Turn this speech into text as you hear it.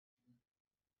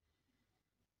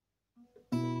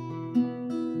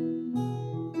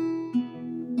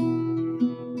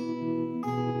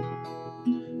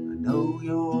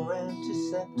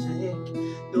hectic.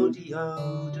 Your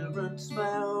deodorant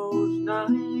smells nice.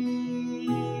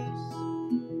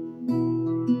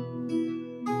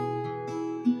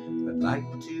 I'd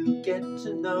like to get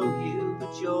to know you,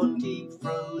 but you're deep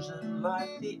frozen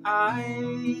like the ice.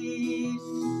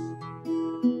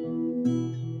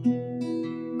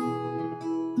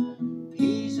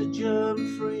 He's a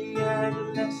germ-free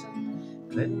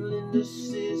adolescent.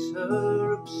 Cleanliness is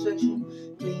her obsession.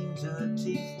 Cleans her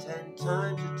teeth 10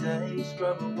 times a day.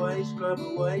 Scrub away, scrub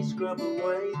away, scrub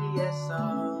away the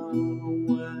SR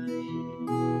away.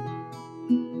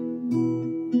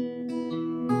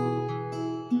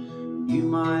 You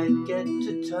might get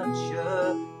to touch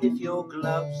her if your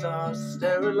gloves are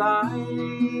sterilized.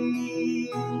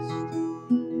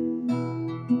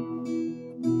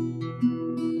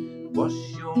 Wash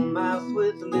your mouth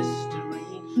with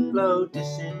Listerine, blow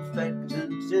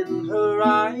disinfectant in her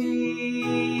eyes.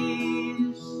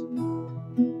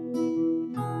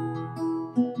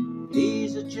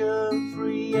 He's a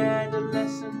germ-free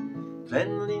adolescent,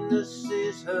 cleanliness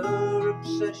is her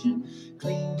obsession.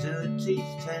 Cleans her teeth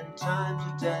 10 times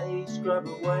a day. Scrub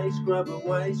away, scrub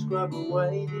away, scrub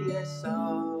away the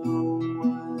SR away.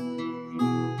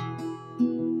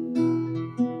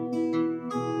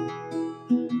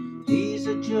 He's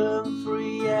a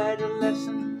germ-free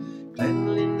adolescent,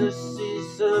 cleanliness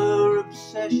is her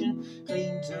obsession.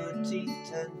 Cleans her teeth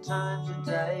 10 times a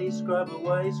day. Scrub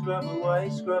away, scrub away,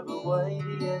 scrub away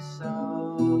the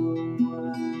SR away.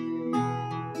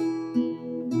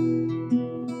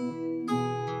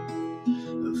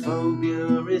 Her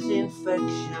phobia is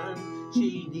infection,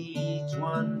 she needs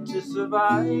one to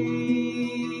survive.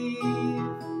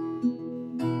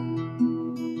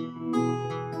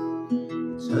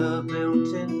 Her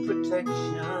built-in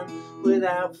protection,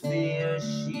 without fear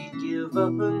she'd give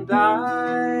up and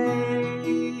die.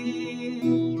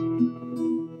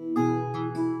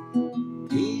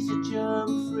 He's a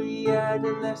germ-free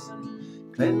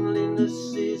adolescent,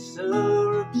 cleanliness is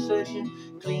her obsession.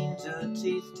 Cleans her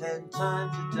teeth 10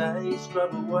 times a day.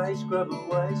 Scrub away, scrub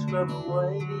away, scrub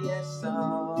away the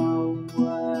SR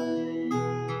away.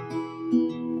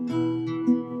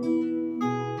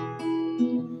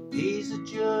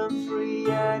 Germ-free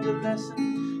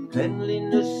adolescent,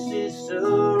 cleanliness is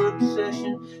her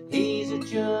obsession. He's a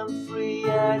germ-free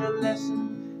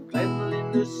adolescent,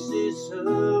 cleanliness is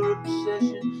her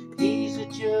obsession. He's a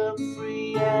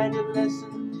germ-free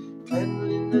adolescent,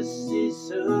 cleanliness is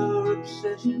her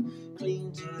obsession.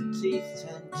 Cleans her teeth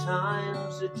 10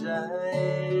 times a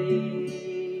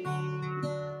day.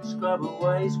 Scrub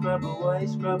away, scrub away,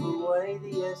 scrub away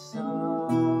the SR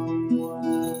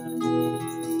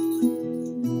away.